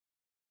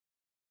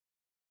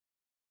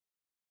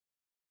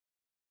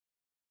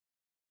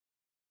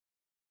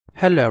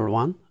Hello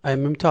everyone, I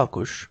am Ümit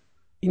Alkuş.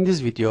 In this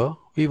video,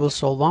 we will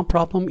solve one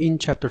problem in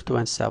chapter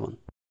 27.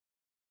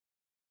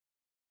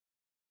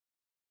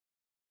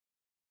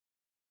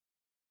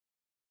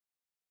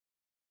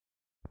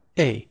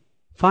 A.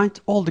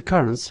 Find all the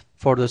currents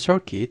for the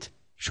circuit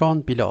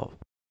shown below.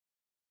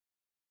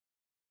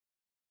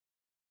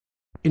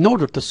 In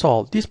order to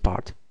solve this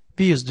part,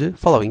 we use the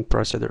following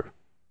procedure.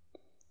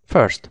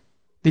 First,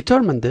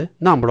 determine the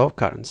number of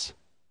currents.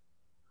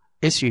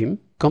 Assume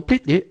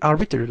completely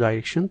arbitrary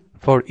direction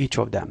for each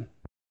of them.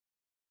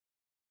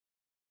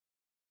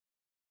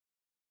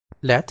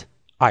 Let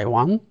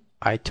I1,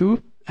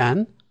 I2,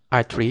 and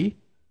I3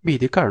 be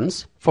the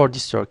currents for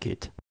this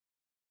circuit.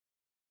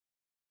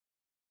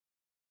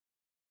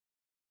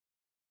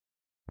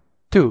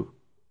 Two.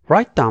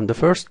 Write down the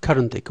first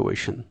current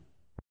equation.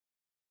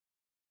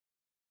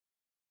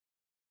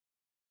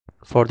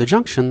 For the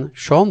junction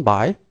shown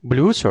by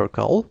blue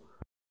circle,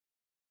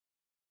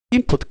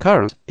 input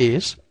current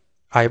is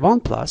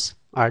I1 plus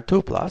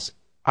I2 plus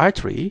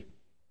I3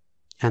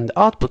 and the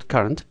output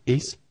current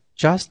is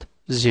just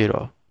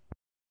 0.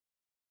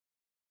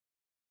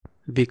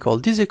 We call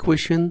this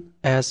equation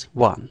as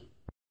 1.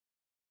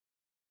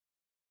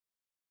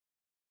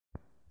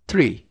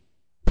 3.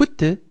 Put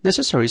the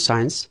necessary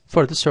signs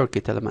for the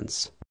circuit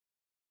elements.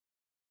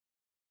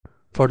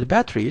 For the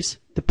batteries,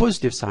 the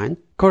positive sign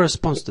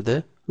corresponds to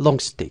the long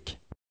stick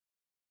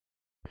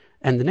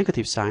and the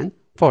negative sign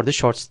for the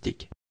short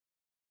stick.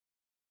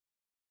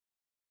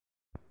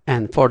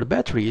 And for the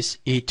batteries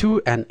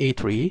E2 and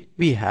E3,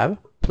 we have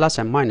plus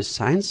and minus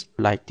signs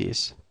like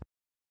this.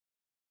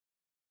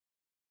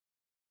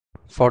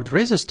 For the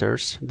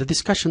resistors, the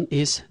discussion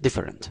is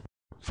different.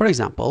 For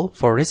example,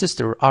 for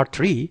resistor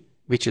R3,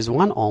 which is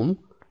 1 ohm,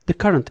 the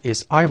current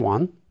is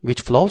I1,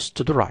 which flows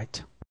to the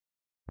right.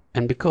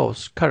 And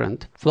because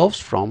current flows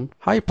from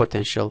high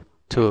potential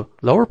to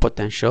lower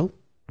potential,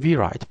 we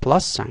write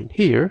plus sign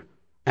here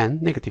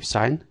and negative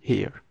sign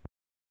here.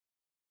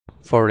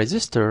 For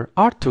resistor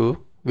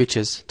R2, which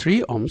is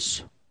 3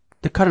 ohms,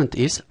 the current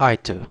is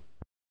I2.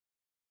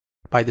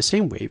 By the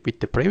same way with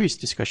the previous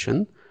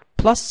discussion,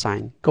 plus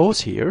sign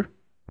goes here,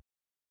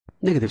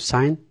 negative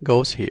sign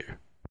goes here.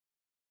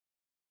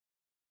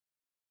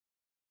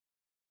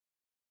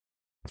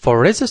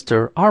 For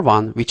resistor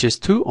R1, which is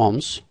 2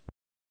 ohms,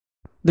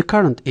 the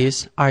current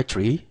is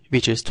I3,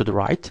 which is to the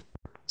right,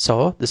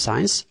 so the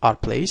signs are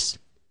placed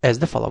as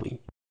the following.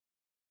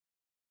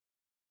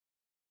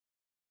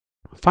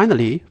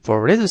 Finally,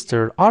 for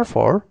resistor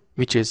R4,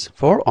 which is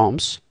 4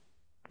 ohms,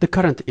 the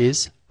current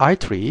is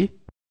I3,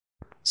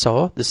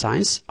 so the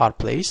signs are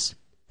placed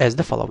as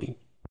the following.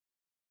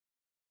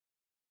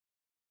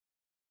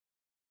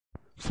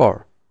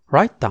 4.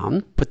 Write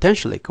down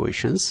potential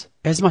equations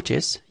as much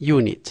as you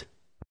need.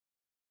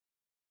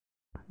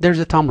 There's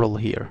a thumb rule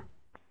here.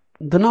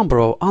 The number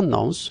of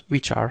unknowns,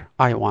 which are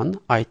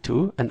I1,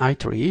 I2, and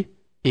I3,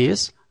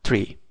 is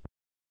 3.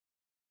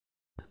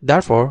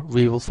 Therefore,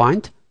 we will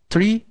find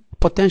 3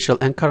 potential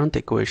and current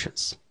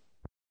equations.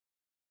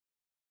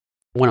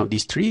 One of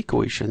these 3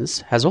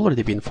 equations has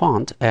already been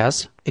found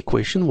as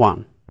equation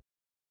 1.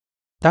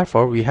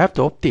 Therefore, we have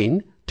to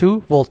obtain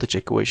 2 voltage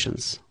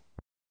equations.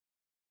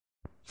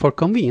 For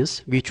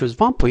convenience, we choose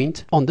one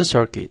point on the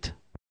circuit.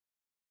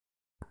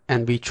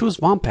 And we choose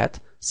one path,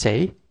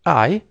 say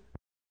I,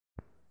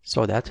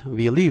 so that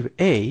we leave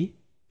A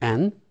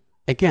and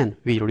again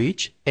we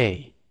reach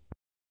A.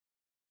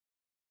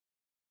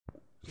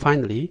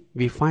 Finally,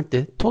 we find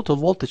the total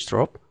voltage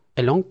drop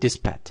along this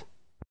path.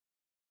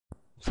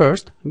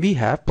 First, we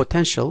have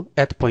potential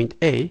at point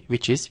A,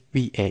 which is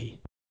VA.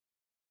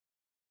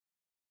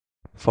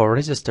 For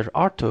resistor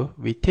R2,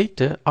 we take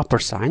the upper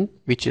sign,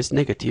 which is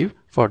negative,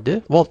 for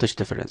the voltage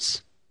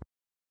difference.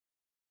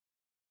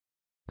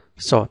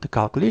 So the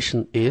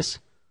calculation is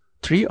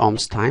 3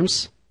 ohms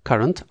times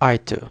current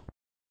I2.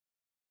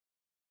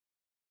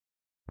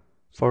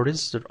 For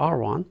resistor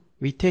R1,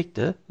 we take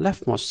the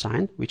leftmost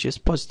sign, which is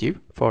positive,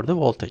 for the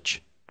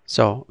voltage.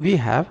 So we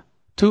have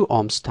 2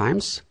 ohms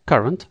times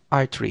current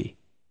I3.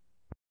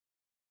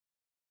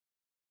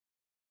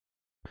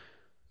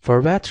 For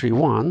battery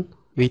 1,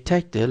 we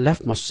take the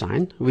leftmost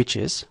sign, which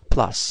is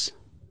plus.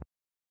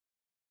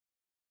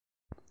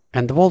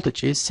 And the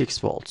voltage is 6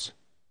 volts.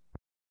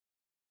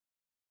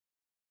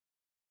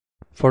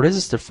 For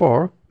resistor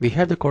 4, we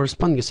have the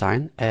corresponding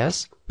sign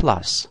as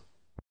plus.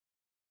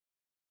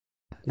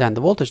 Then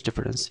the voltage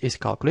difference is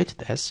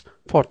calculated as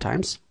 4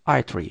 times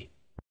I3.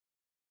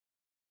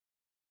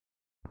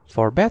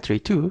 For battery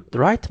 2, the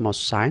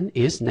rightmost sign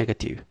is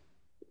negative.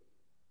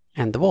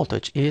 And the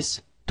voltage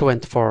is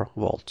 24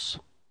 volts.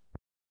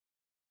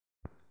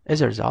 As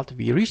a result,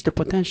 we reach the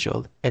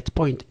potential at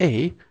point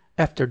A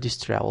after this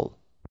travel.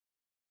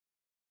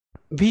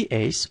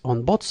 VAs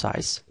on both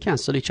sides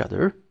cancel each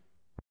other.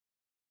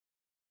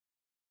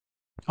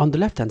 On the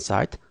left hand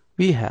side,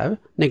 we have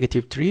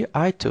negative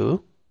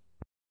 3I2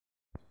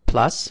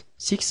 plus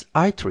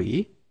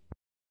 6I3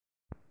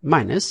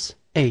 minus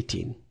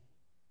 18,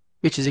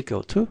 which is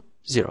equal to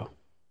 0.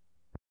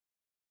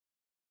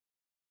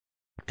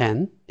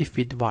 And if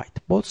we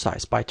divide both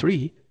sides by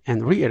 3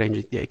 and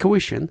rearrange the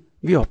equation,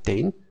 we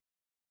obtain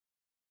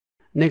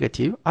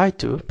negative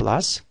I2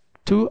 plus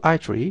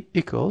 2I3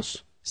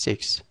 equals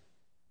 6.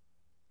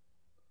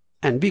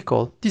 And we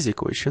call this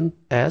equation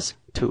as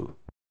 2.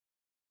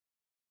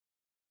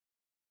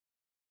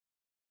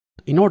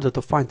 In order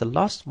to find the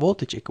last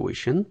voltage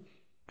equation,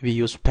 we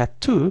use path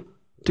 2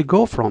 to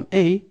go from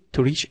A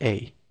to reach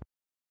A.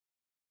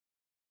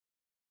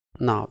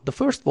 Now the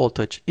first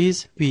voltage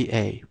is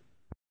VA.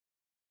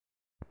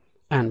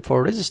 And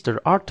for resistor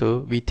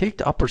R2, we take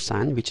the upper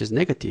sign, which is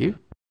negative,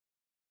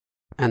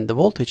 and the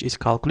voltage is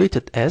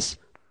calculated as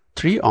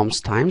 3 ohms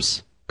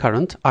times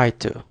current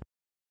I2.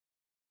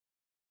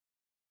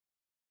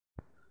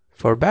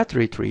 For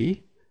battery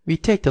 3, we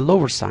take the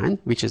lower sign,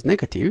 which is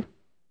negative,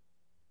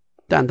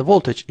 then the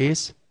voltage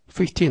is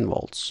 15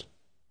 volts.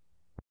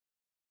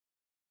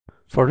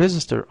 For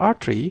resistor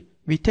R3,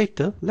 we take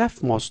the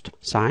leftmost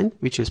sign,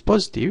 which is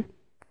positive,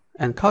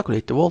 and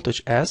calculate the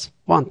voltage as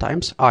 1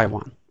 times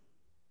I1.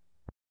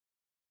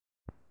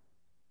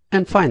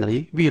 And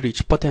finally, we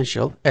reach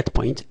potential at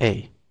point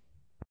A.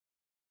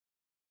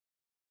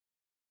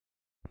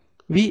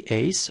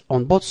 VAs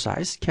on both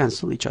sides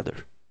cancel each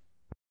other.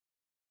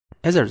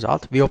 As a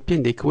result, we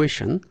obtain the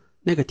equation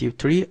negative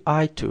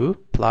 3I2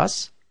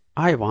 plus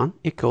I1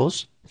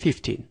 equals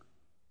 15.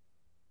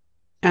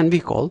 And we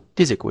call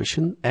this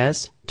equation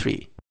as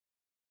 3.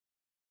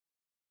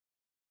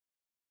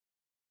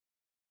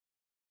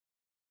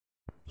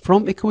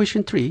 From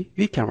equation 3,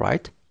 we can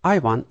write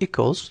I1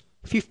 equals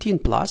 15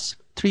 plus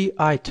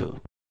 3I2.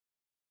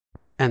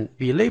 And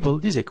we label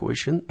this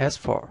equation as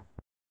 4.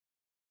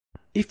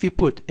 If we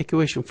put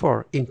equation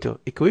 4 into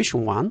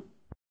equation 1,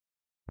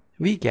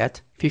 we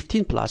get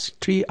 15 plus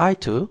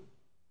 3I2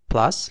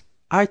 plus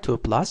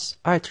I2 plus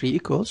I3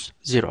 equals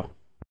 0.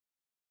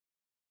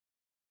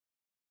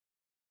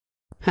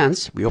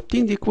 Hence, we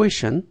obtain the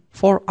equation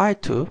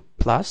 4I2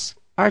 plus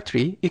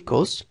I3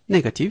 equals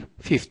negative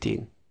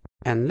 15.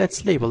 And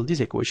let's label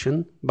this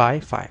equation by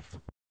 5.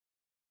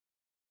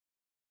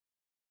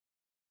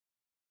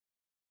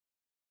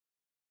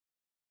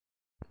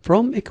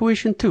 From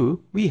equation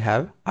 2, we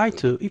have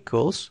I2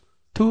 equals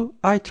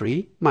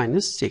 2I3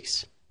 minus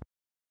 6.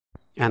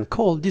 And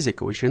call this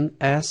equation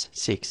as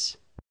 6.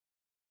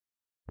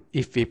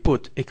 If we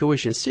put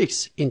equation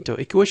 6 into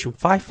equation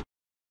 5,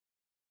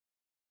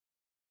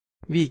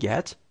 we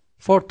get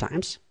 4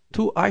 times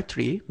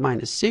 2I3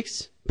 minus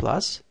 6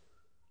 plus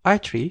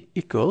I3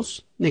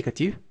 equals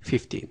negative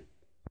 15.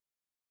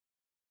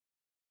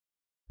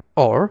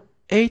 Or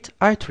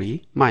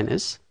 8I3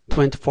 minus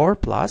 24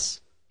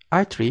 plus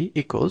I3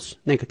 equals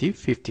negative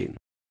 15.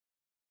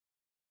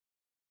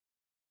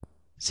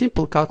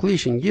 Simple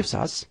calculation gives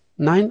us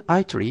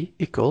 9I3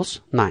 equals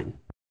 9,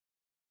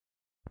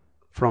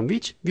 from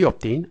which we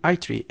obtain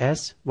I3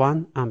 as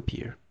 1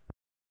 ampere.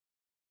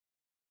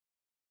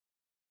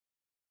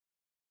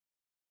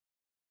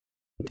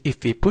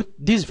 If we put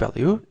this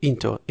value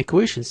into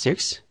equation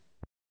 6,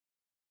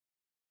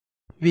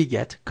 we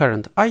get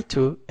current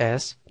I2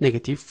 as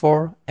negative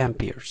 4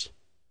 amperes.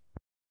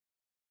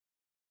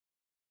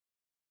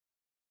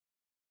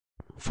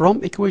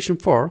 From equation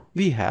 4,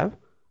 we have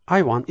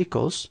I1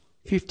 equals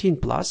 15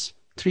 plus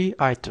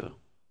 3I2.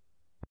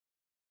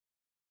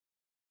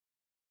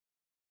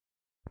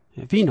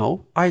 We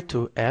know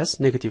I2 as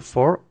negative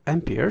 4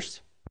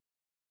 amperes.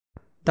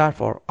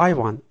 Therefore,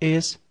 I1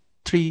 is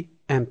 3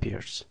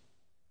 amperes.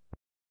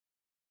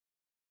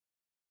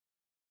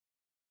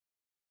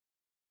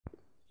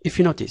 If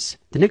you notice,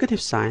 the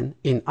negative sign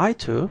in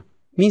I2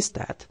 means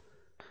that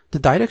the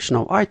direction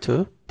of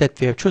I2 that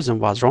we have chosen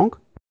was wrong.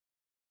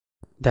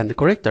 Then the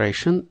correct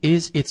direction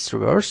is its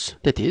reverse,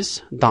 that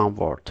is,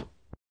 downward.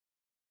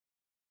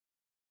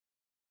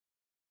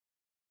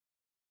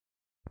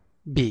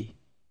 B.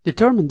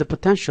 Determine the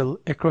potential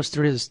across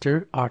the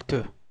resistor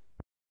R2.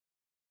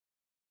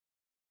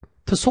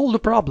 To solve the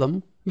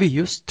problem, we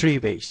use 3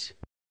 ways.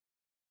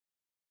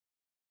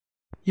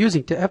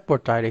 Using the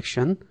upward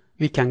direction,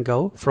 we can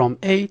go from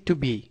A to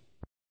B.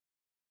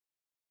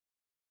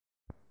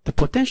 The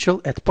potential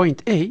at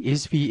point A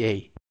is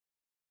VA.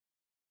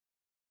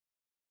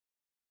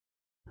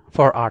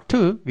 For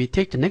R2, we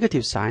take the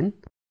negative sign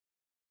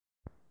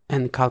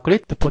and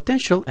calculate the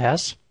potential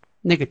as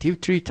negative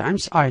 3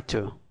 times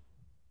I2.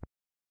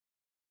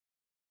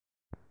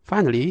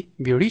 Finally,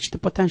 we reach the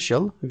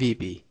potential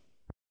VB.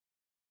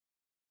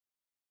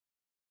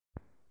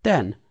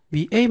 Then,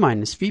 VA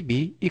minus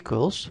VB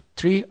equals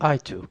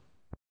 3I2.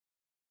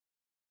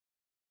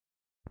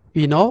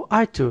 We know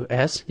I2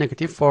 as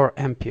negative 4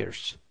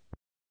 amperes.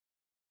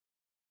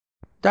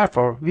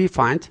 Therefore, we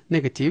find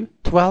negative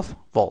 12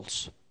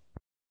 volts.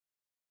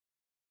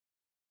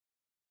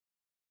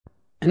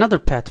 Another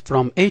path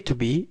from A to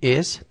B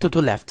is to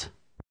the left.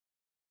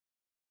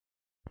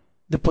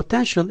 The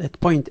potential at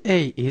point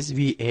A is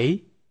VA.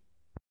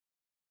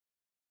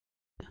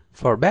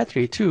 For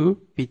battery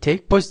 2, we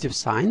take positive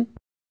sign.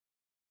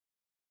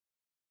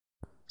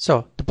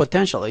 So, the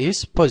potential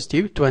is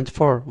positive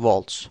 24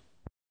 volts.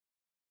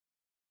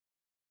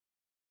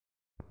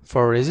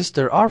 For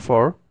resistor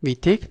R4, we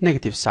take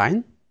negative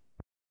sign,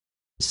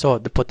 so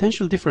the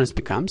potential difference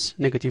becomes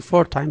negative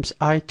 4 times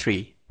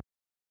I3.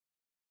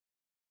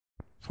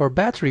 For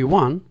battery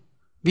 1,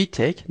 we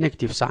take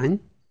negative sign,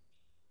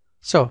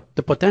 so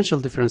the potential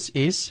difference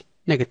is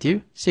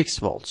negative 6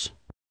 volts.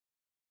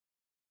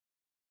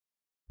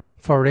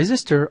 For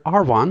resistor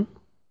R1,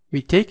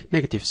 we take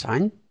negative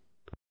sign,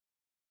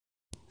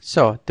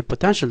 so the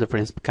potential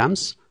difference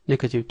becomes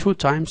negative 2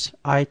 times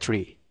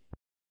I3.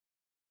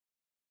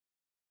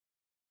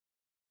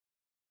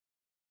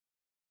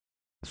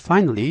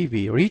 Finally,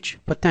 we reach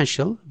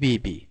potential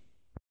VB,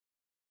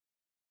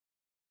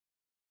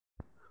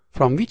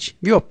 from which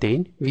we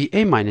obtain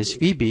VA minus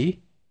VB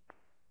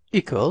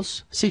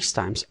equals 6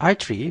 times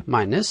I3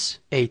 minus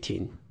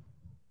 18.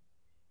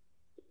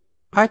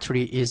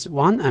 I3 is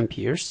 1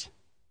 amperes,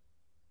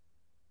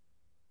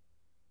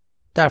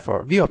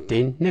 therefore we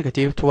obtain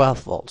negative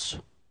 12 volts.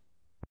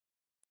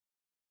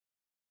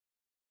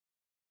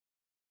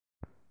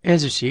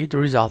 As you see, the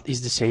result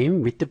is the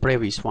same with the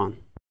previous one.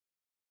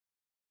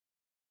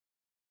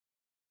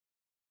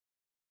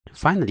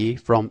 Finally,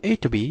 from A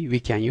to B, we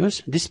can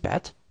use this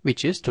path,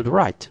 which is to the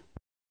right.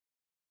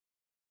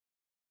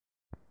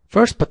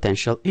 First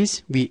potential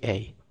is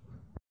VA.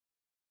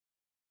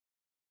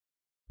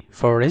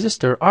 For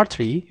resistor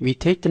R3, we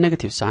take the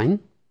negative sign,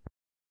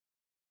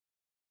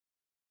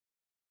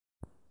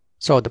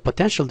 so the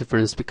potential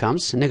difference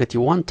becomes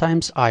negative 1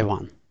 times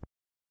I1.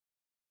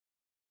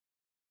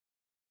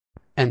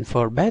 And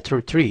for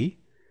battery 3,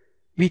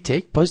 we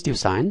take positive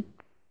sign,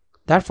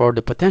 therefore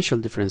the potential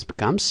difference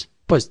becomes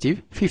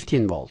positive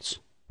 15 volts.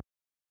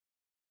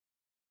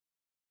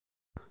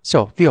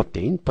 So we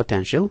obtain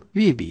potential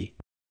VB,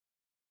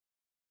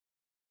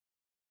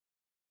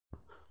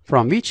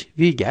 from which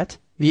we get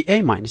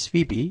VA minus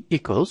VB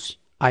equals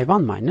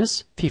I1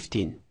 minus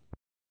 15.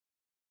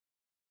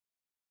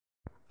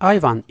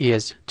 I1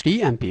 is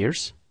 3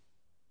 amperes,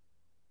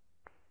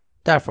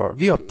 therefore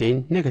we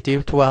obtain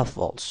negative 12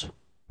 volts,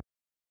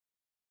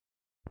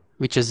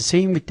 which is the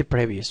same with the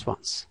previous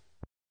ones.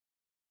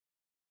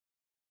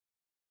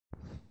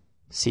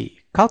 C.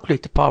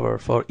 Calculate the power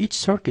for each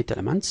circuit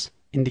elements,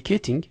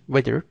 indicating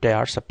whether they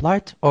are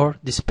supplied or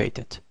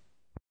dissipated.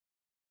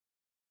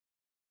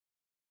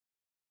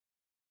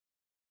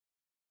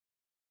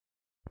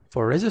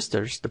 For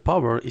resistors, the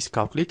power is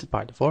calculated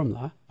by the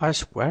formula I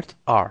squared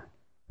R.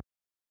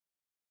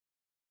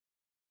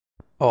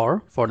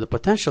 Or, for the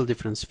potential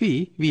difference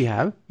V, we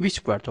have V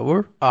squared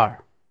over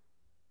R.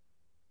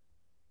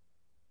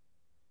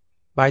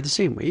 By the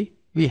same way,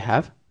 we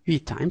have V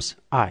times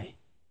I.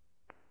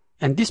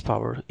 And this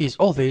power is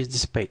always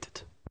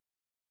dissipated.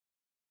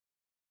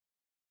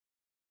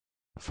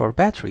 For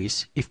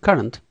batteries, if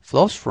current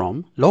flows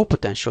from low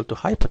potential to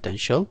high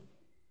potential,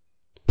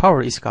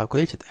 power is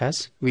calculated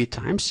as V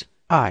times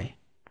I,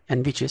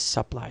 and which is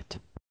supplied.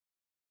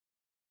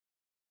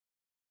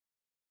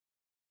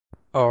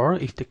 Or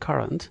if the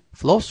current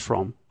flows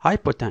from high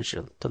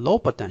potential to low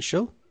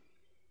potential,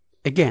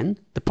 again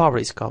the power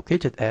is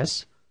calculated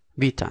as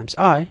V times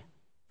I,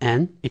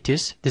 and it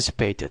is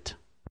dissipated.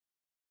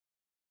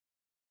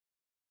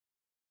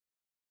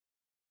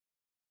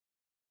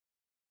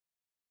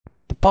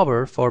 The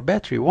power for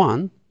battery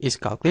 1 is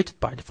calculated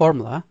by the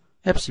formula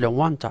epsilon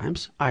 1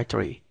 times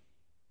I3.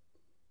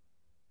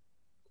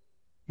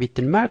 With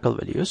the numerical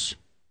values,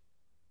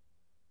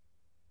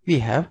 we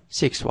have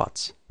 6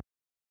 watts.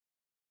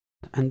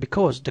 And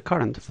because the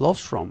current flows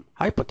from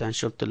high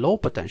potential to low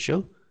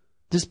potential,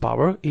 this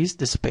power is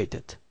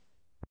dissipated.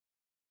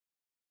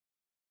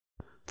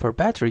 For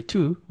battery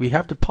 2, we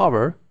have the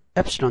power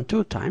epsilon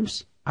 2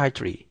 times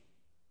I3.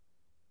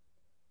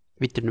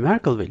 With the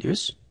numerical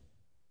values,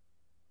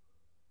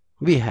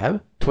 we have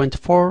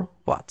 24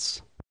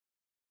 watts.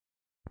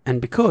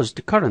 And because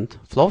the current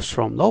flows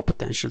from low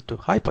potential to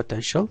high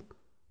potential,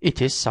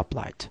 it is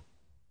supplied.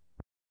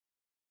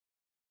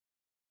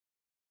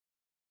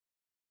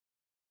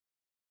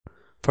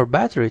 For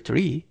battery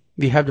 3,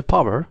 we have the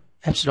power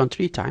epsilon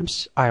 3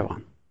 times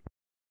I1.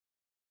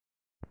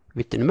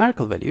 With the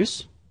numerical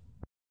values,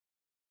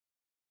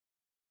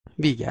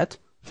 we get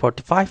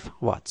 45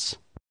 watts.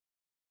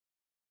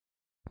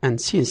 And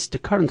since the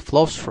current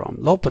flows from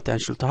low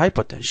potential to high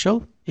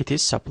potential, it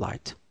is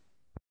supplied.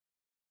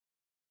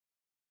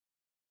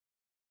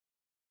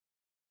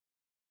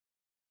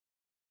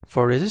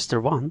 For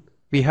resistor 1,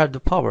 we have the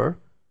power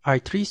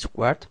I3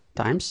 squared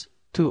times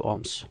 2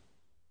 ohms.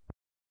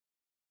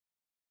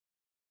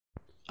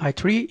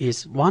 I3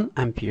 is 1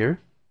 ampere,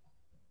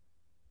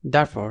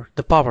 therefore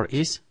the power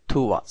is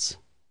 2 watts.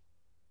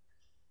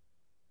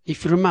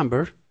 If you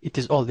remember, it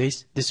is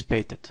always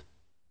dissipated.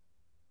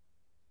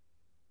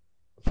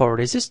 For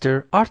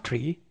resistor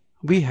R3,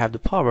 we have the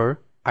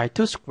power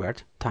I2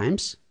 squared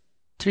times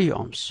 3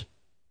 ohms.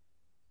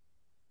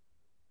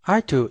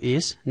 I2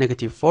 is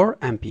negative 4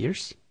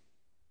 amperes,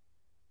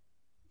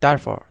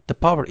 therefore the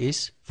power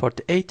is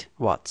 48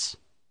 watts,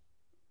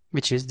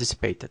 which is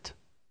dissipated.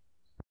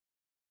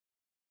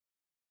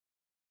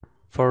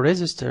 For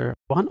resistor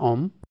 1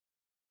 ohm,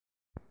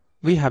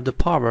 we have the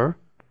power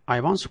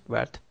I1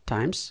 squared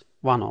times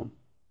 1 ohm.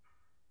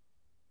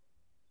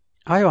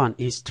 I1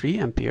 is 3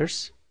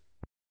 amperes,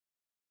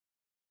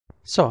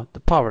 so the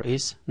power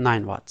is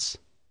 9 watts,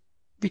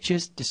 which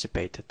is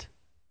dissipated.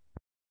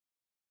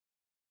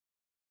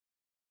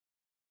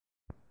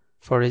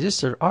 For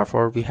resistor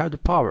R4 we have the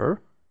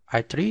power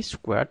I3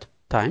 squared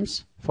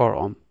times 4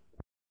 ohm.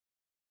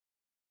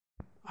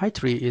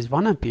 I3 is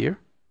 1 ampere,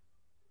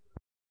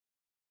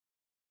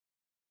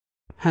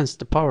 hence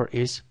the power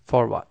is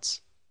 4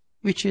 watts,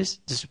 which is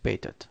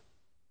dissipated.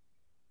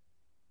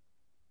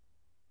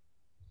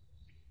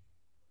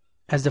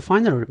 As the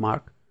final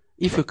remark,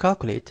 if you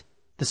calculate,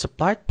 the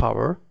supplied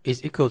power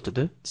is equal to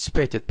the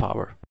dissipated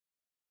power.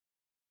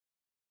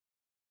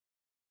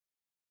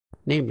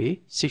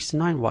 Namely,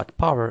 69 watt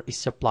power is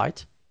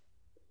supplied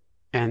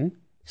and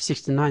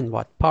 69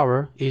 watt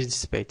power is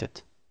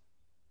dissipated.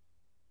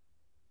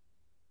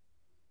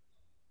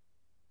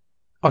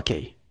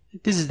 Okay,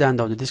 this is the end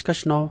of the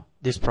discussion of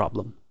this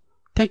problem.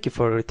 Thank you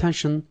for your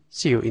attention.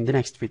 See you in the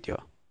next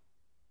video.